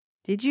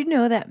Did you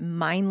know that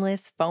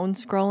mindless phone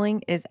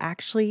scrolling is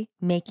actually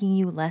making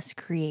you less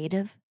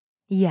creative?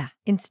 Yeah,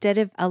 instead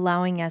of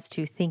allowing us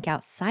to think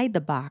outside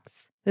the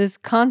box, this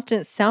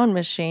constant sound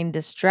machine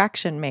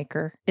distraction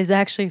maker is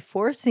actually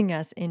forcing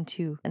us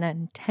into an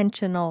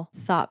intentional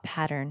thought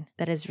pattern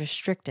that is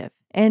restrictive.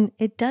 And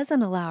it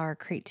doesn't allow our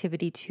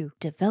creativity to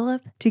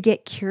develop, to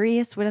get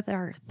curious with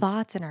our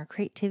thoughts and our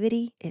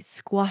creativity. It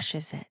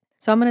squashes it.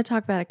 So I'm going to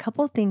talk about a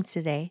couple of things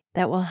today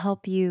that will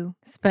help you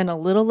spend a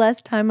little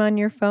less time on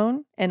your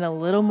phone and a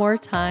little more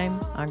time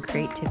on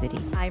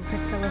creativity. I'm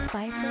Priscilla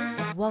Pfeiffer,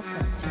 and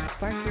welcome to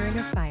Spark Your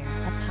Inner Fire,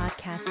 a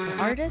podcast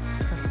for artists,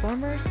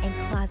 performers, and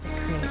closet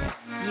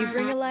creatives. You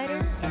bring a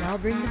lighter, and I'll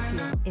bring the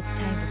fuel. It's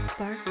time to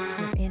spark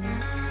your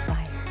inner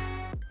fire.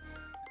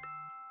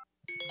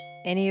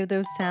 Any of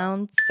those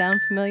sounds sound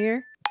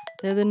familiar?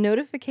 They're the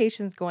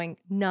notifications going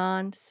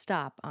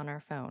non-stop on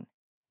our phone.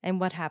 And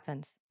what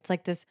happens? It's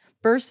like this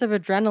burst of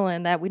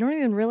adrenaline that we don't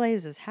even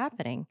realize is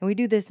happening. And we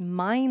do this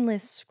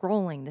mindless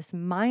scrolling, this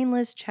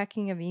mindless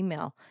checking of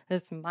email,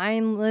 this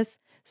mindless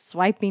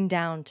swiping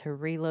down to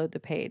reload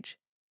the page.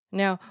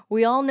 Now,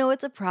 we all know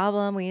it's a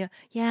problem. We know,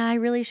 yeah, I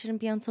really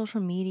shouldn't be on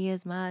social media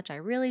as much. I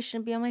really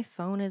shouldn't be on my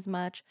phone as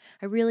much.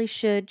 I really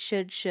should.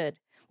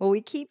 Well,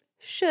 we keep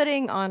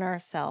shoulding on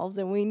ourselves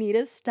and we need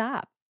to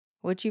stop.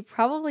 What you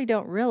probably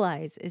don't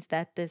realize is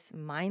that this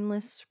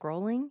mindless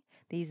scrolling,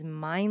 these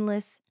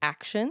mindless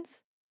actions,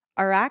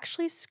 are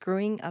actually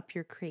screwing up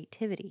your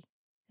creativity.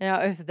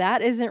 Now, if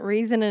that isn't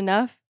reason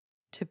enough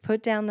to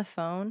put down the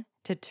phone,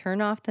 to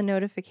turn off the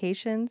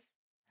notifications,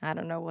 I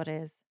don't know what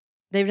is.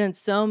 They've done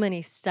so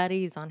many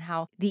studies on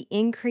how the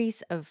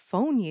increase of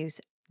phone use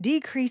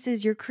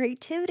decreases your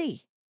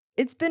creativity.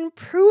 It's been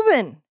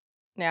proven.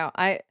 Now,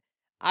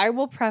 I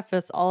will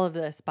preface all of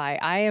this by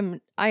I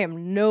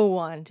am no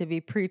one to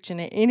be preaching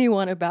to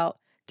anyone about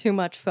too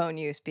much phone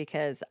use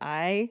because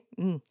I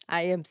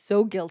am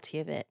so guilty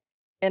of it.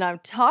 And I'm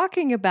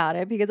talking about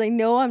it because I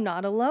know I'm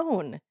not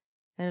alone. And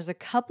there's a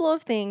couple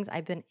of things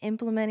I've been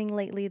implementing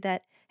lately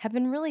that have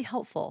been really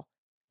helpful.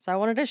 So I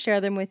wanted to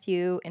share them with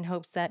you in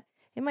hopes that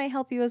it might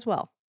help you as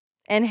well.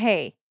 And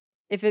hey,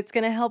 if it's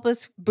going to help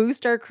us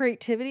boost our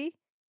creativity,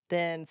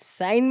 then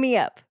sign me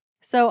up.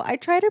 So I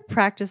try to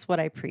practice what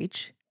I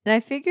preach. And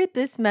I figured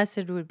this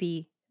message would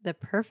be the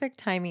perfect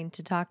timing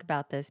to talk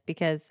about this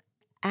because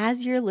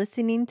as you're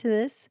listening to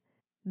this,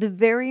 the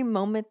very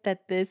moment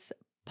that this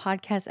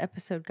podcast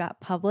episode got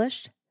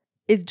published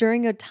is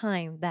during a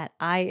time that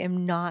I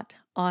am not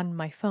on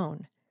my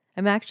phone.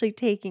 I'm actually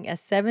taking a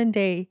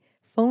 7-day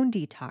phone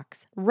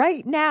detox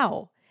right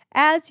now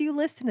as you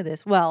listen to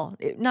this. Well,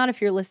 not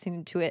if you're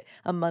listening to it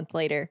a month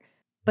later,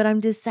 but I'm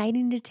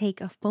deciding to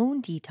take a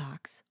phone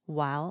detox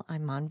while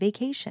I'm on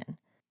vacation.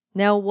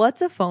 Now,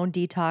 what's a phone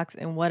detox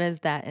and what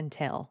does that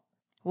entail?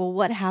 Well,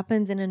 what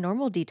happens in a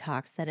normal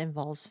detox that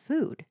involves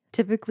food?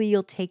 Typically,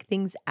 you'll take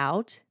things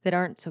out that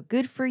aren't so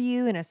good for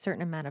you in a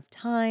certain amount of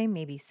time,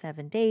 maybe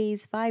 7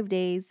 days, 5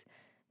 days.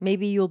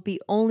 Maybe you'll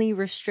be only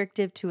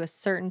restrictive to a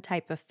certain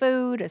type of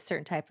food, a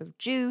certain type of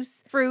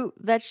juice, fruit,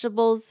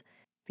 vegetables,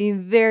 being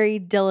very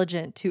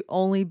diligent to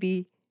only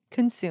be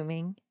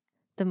consuming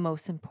the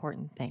most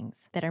important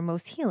things that are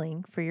most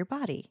healing for your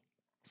body.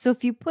 So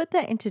if you put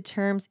that into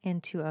terms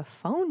into a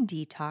phone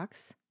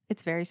detox,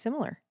 it's very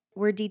similar.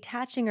 We're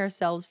detaching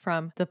ourselves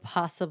from the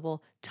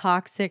possible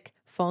toxic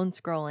phone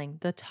scrolling,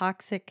 the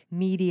toxic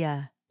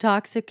media,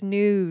 toxic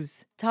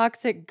news,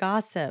 toxic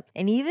gossip,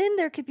 and even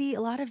there could be a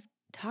lot of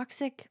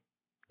toxic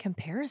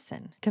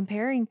comparison,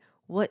 comparing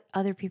what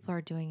other people are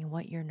doing and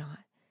what you're not.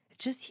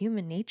 It's just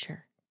human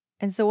nature.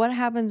 And so what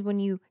happens when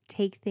you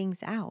take things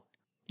out?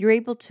 You're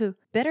able to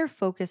better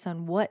focus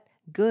on what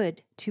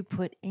good to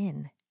put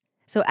in.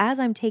 So as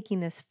I'm taking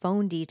this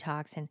phone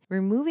detox and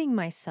removing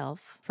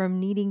myself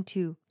from needing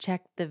to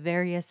check the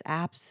various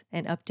apps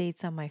and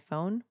updates on my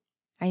phone,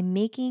 I'm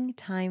making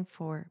time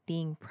for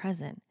being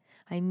present.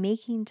 I'm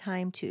making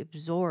time to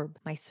absorb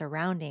my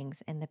surroundings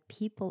and the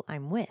people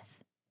I'm with.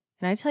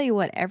 And I tell you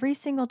what, every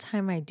single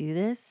time I do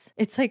this,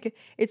 it's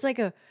like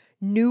a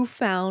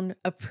newfound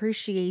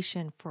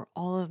appreciation for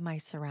all of my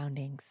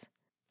surroundings,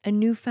 a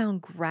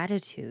newfound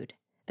gratitude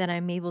that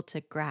I'm able to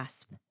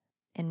grasp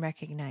and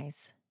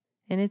recognize.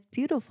 And it's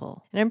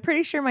beautiful. And I'm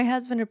pretty sure my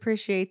husband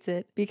appreciates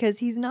it because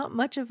he's not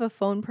much of a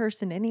phone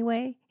person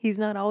anyway. He's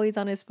not always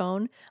on his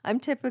phone. I'm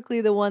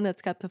typically the one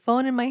that's got the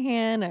phone in my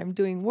hand. I'm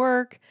doing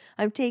work.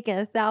 I'm taking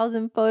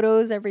 1,000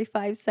 photos every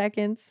 5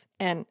 seconds.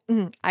 And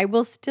I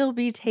will still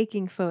be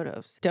taking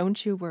photos.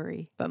 Don't you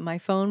worry. But my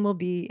phone will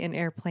be in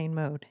airplane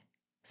mode.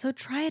 So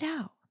try it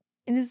out.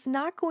 And it's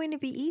not going to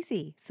be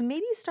easy. So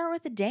maybe start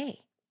with a day.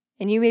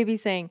 And you may be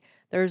saying,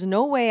 there's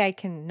no way I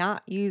can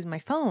not use my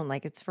phone.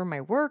 Like it's for my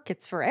work.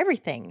 It's for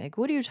everything. Like,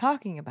 what are you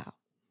talking about?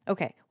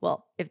 Okay,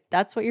 well, if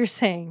that's what you're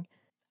saying,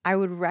 I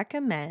would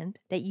recommend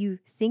that you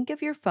think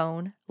of your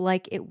phone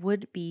like it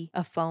would be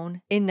a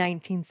phone in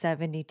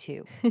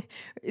 1972.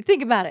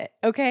 Think about it,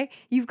 okay?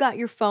 You've got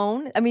your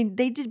phone. I mean,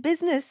 they did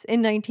business in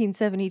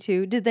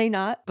 1972, did they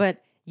not?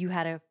 But you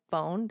had a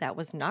phone that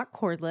was not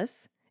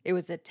cordless. It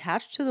was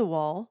attached to the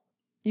wall.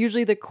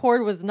 Usually the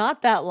cord was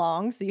not that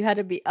long, so you had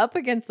to be up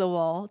against the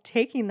wall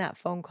taking that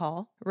phone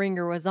call.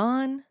 Ringer was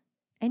on,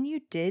 and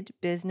you did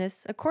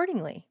business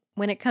accordingly.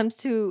 When it comes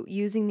to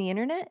using the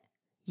internet,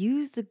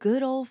 use the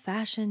good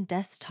old-fashioned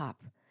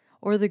desktop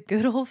or the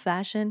good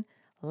old-fashioned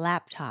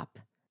laptop.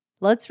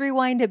 Let's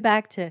rewind it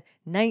back to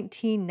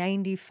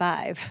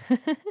 1995.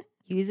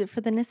 Use it for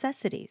the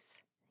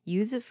necessities.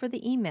 Use it for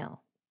the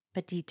email,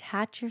 but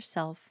detach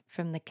yourself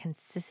from the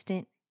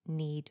consistent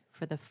need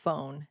for the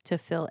phone to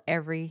fill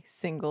every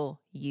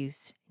single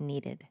use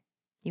needed.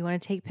 You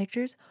want to take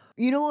pictures?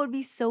 You know what would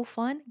be so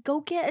fun? Go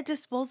get a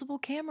disposable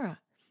camera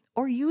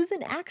or use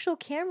an actual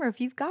camera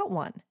if you've got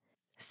one.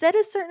 Set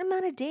a certain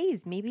amount of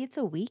days. Maybe it's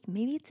a week,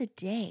 maybe it's a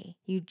day.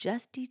 You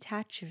just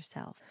detach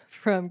yourself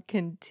from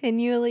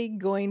continually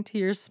going to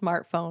your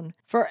smartphone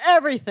for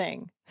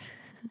everything.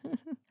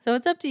 So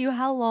it's up to you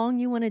how long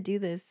you want to do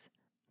this.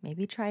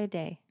 Maybe try a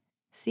day.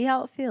 See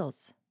how it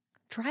feels.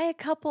 Try a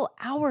couple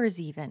hours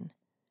even.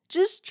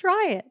 Just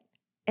try it.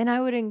 And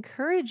I would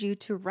encourage you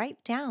to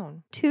write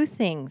down 2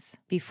 things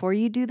before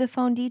you do the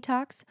phone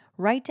detox.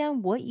 Write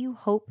down what you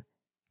hope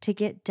to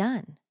get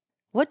done.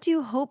 What do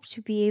you hope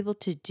to be able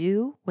to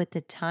do with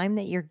the time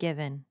that you're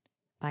given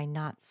by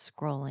not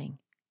scrolling,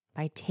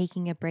 by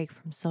taking a break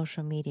from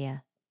social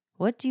media?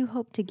 What do you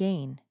hope to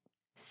gain?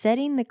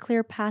 Setting the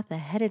clear path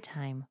ahead of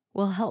time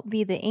will help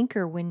be the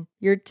anchor when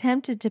you're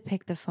tempted to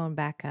pick the phone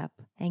back up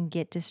and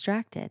get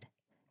distracted.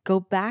 Go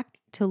back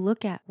to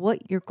look at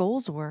what your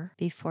goals were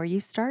before you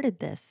started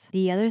this.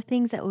 The other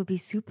things that would be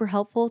super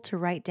helpful to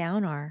write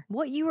down are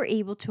what you were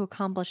able to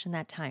accomplish in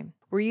that time.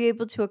 Were you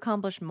able to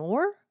accomplish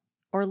more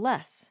or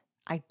less?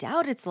 I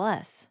doubt it's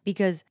less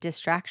because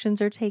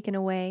distractions are taken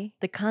away.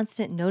 The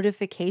constant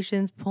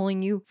notifications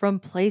pulling you from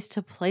place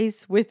to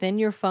place within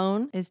your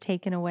phone is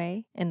taken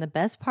away. And the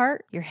best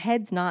part, your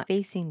head's not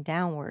facing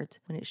downwards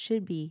when it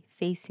should be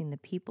facing the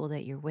people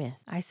that you're with.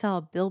 I saw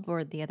a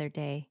billboard the other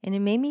day and it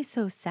made me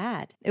so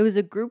sad. It was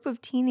a group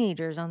of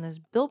teenagers on this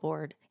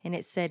billboard and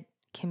it said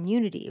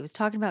community. It was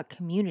talking about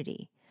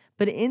community.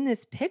 But in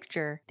this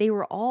picture, they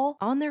were all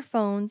on their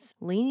phones,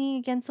 leaning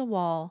against a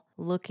wall,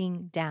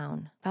 looking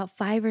down. About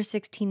 5 or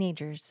 6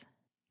 teenagers.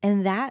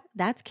 And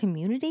that's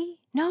community?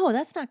 No,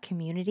 that's not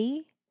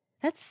community.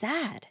 That's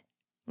sad.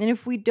 And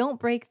if we don't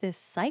break this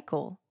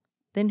cycle,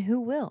 then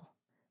who will?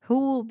 Who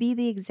will be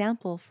the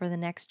example for the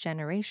next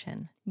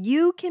generation?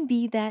 You can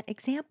be that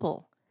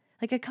example.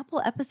 Like a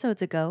couple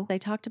episodes ago, I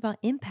talked about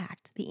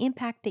impact, the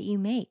impact that you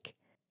make.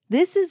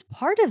 This is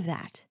part of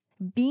that.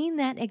 Being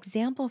that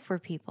example for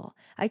people.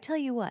 I tell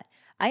you what,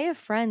 I have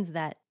friends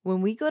that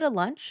when we go to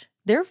lunch,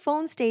 their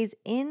phone stays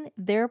in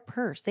their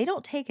purse. They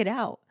don't take it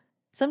out.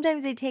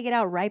 Sometimes they take it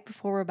out right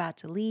before we're about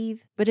to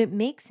leave, but it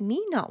makes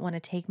me not want to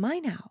take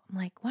mine out. I'm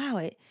like, wow,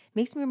 it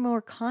makes me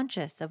more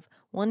conscious of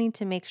wanting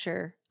to make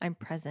sure I'm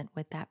present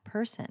with that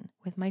person,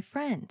 with my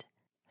friend.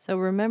 So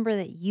remember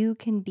that you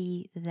can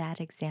be that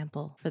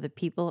example for the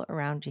people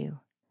around you.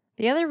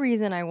 The other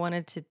reason I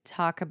wanted to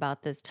talk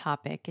about this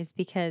topic is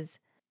because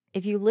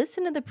if you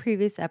listen to the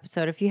previous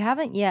episode, if you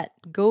haven't yet,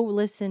 go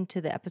listen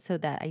to the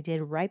episode that I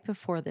did right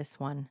before this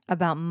one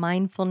about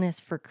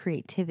mindfulness for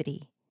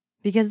creativity,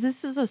 because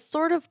this is a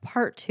sort of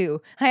part 2.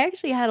 I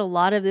actually had a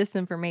lot of this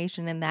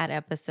information in that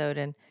episode,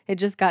 and it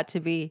just got to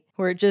be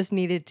where it just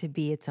needed to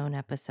be its own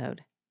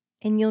episode.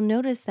 And you'll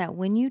notice that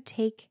when you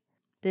take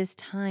this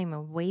time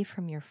away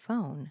from your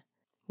phone,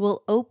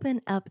 will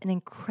open up an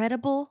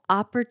incredible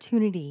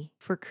opportunity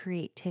for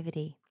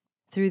creativity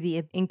through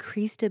the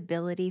increased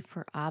ability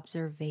for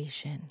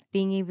observation,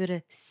 being able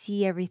to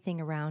see everything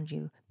around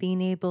you,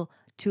 being able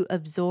to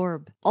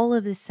absorb all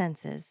of the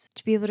senses,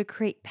 to be able to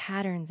create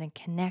patterns and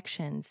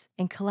connections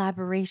and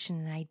collaboration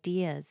and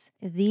ideas.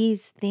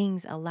 These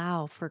things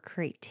allow for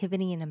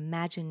creativity and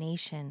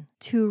imagination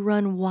to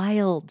run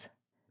wild.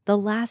 The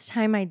last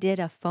time I did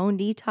a phone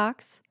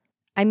detox,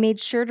 I made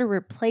sure to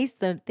replace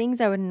the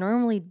things I would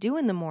normally do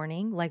in the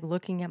morning, like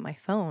looking at my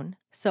phone.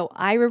 So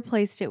I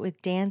replaced it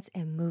with dance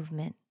and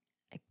movement.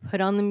 I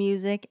put on the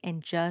music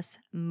and just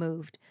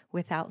moved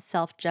without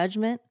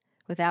self-judgment,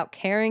 without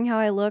caring how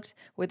I looked,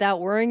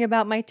 without worrying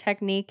about my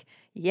technique.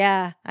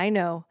 Yeah, I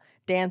know,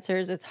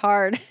 dancers, it's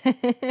hard,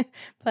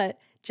 but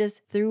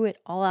just threw it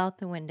all out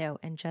the window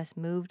and just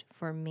moved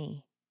for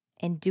me.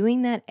 And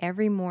doing that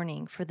every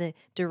morning for the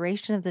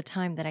duration of the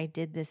time that I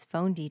did this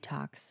phone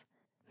detox,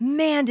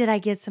 man, did I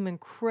get some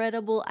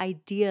incredible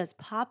ideas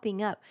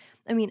popping up.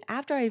 I mean,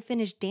 after I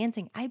finished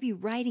dancing, I'd be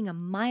writing a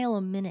mile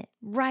a minute,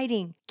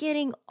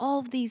 getting all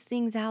of these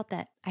things out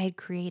that I had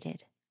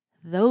created.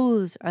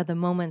 Those are the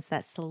moments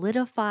that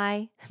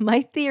solidify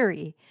my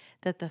theory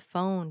that the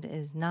phone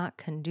is not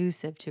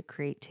conducive to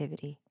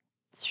creativity.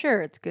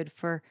 Sure, it's good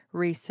for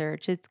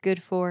research, it's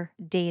good for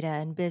data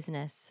and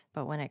business,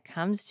 but when it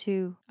comes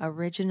to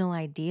original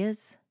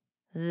ideas,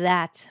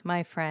 that,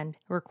 my friend,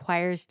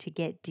 requires to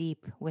get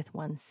deep with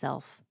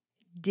oneself.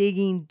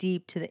 Digging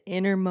deep to the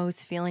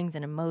innermost feelings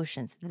and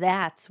emotions.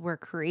 That's where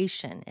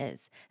creation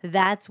is.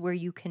 That's where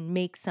you can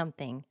make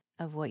something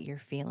of what you're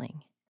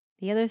feeling.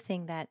 The other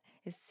thing that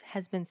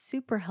has been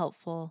super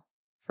helpful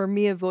for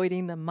me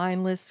avoiding the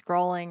mindless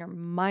scrolling or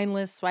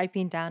mindless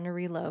swiping down to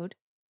reload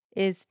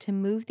is to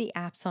move the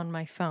apps on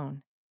my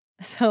phone.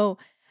 So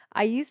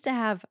I used to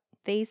have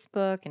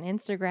Facebook and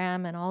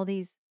Instagram and all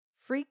these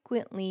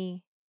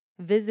frequently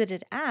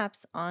visited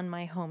apps on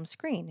my home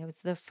screen. It was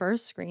the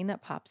first screen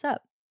that pops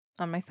up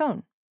on my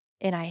phone.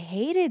 And I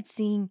hated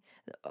seeing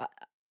uh,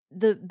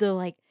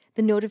 the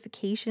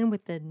notification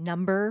with the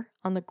number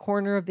on the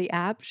corner of the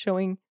app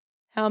showing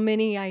how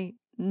many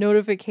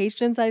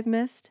notifications I've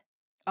missed.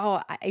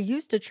 Oh, I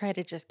used to try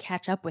to just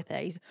catch up with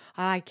it.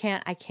 I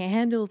can't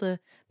handle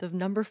the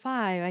number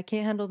 5. I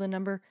can't handle the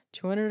number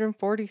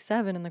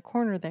 247 in the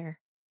corner there.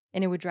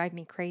 And it would drive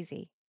me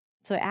crazy.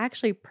 So I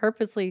actually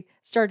purposely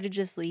started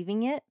just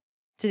leaving it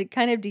to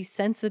kind of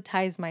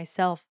desensitize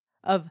myself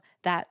of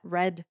that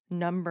red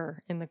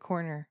number in the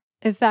corner.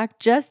 In fact,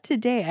 just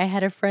today, I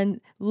had a friend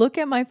look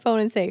at my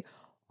phone and say,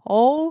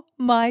 "Oh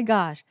my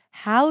gosh,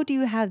 how do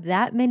you have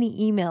that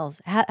many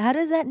emails? How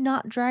does that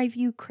not drive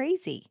you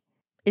crazy?"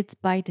 It's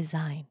by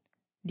design.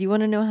 Do you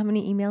want to know how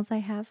many emails I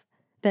have?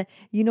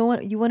 You know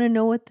what? You want to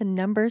know what the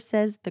number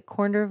says, the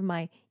corner of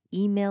my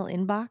email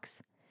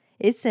inbox?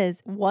 It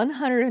says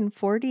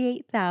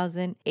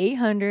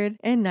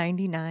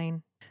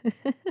 148,899.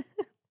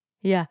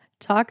 Yeah,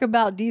 talk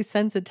about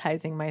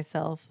desensitizing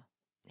myself.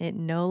 It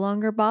no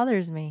longer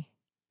bothers me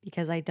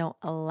because I don't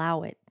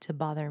allow it to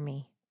bother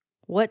me.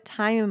 What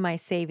time am I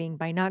saving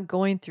by not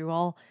going through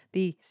all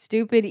the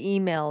stupid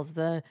emails,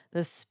 the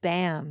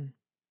spam?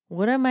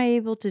 What am I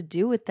able to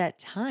do with that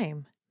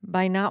time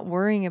by not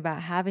worrying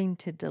about having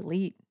to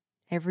delete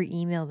every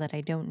email that I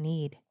don't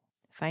need?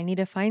 If I need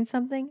to find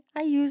something,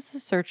 I use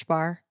the search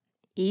bar.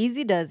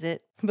 Easy does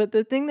it. But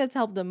the thing that's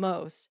helped the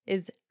most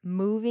is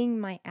moving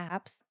my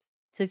apps.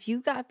 So if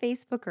you've got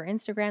Facebook or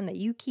Instagram that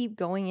you keep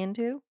going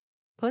into,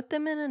 put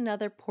them in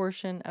another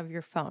portion of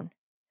your phone.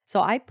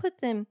 So I put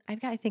them, I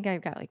think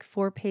I've got like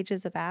 4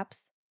 pages of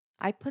apps.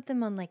 I put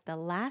them on like the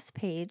last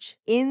page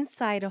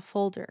inside a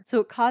folder.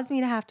 So it caused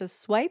me to have to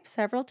swipe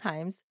several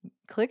times,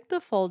 click the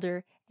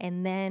folder,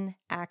 and then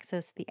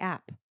access the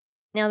app.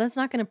 Now that's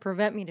not going to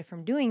prevent me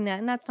from doing that,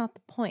 and that's not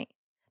the point.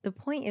 The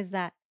point is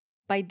that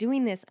by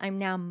doing this, I'm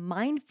now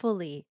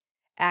mindfully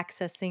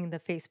accessing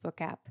the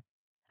Facebook app.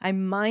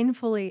 I'm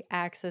mindfully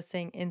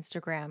accessing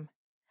Instagram.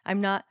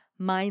 I'm not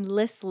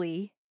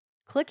mindlessly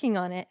clicking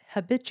on it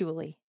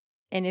habitually.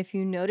 And if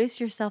you notice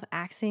yourself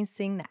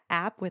accessing the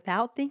app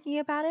without thinking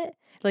about it,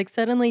 like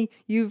suddenly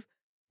you've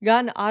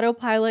gotten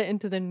autopilot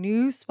into the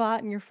new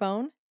spot in your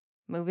phone,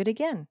 move it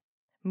again.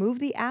 Move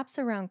the apps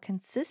around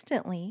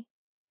consistently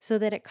so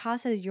that it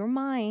causes your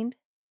mind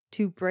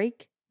to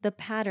break the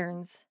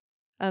patterns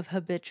of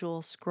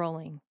habitual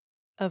scrolling,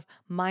 of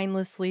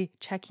mindlessly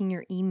checking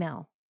your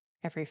email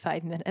every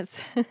 5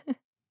 minutes.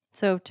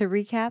 So to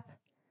recap,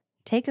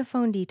 take a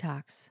phone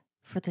detox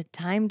for the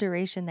time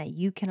duration that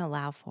you can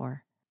allow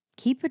for.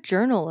 Keep a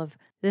journal of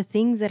the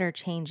things that are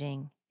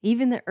changing,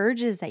 even the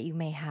urges that you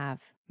may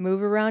have.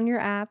 Move around your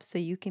app so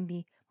you can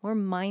be more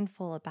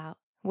mindful about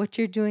what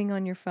you're doing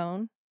on your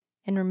phone.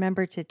 And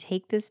remember to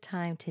take this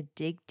time to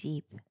dig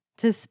deep,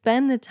 to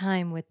spend the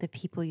time with the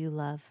people you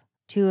love,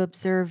 to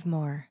observe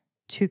more,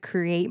 to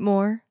create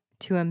more,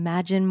 to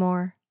imagine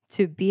more,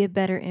 to be a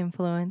better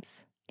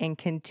influence, and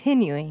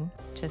continuing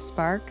to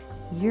spark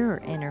your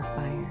inner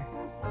fire.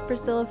 It's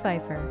Priscilla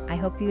Pfeiffer. I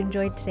hope you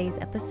enjoyed today's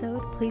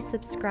episode. Please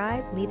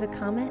subscribe, leave a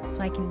comment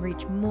so I can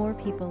reach more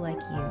people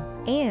like you.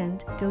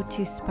 And go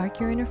to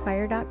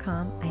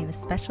sparkyourinnerfire.com. I have a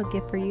special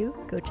gift for you.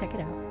 Go check it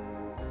out.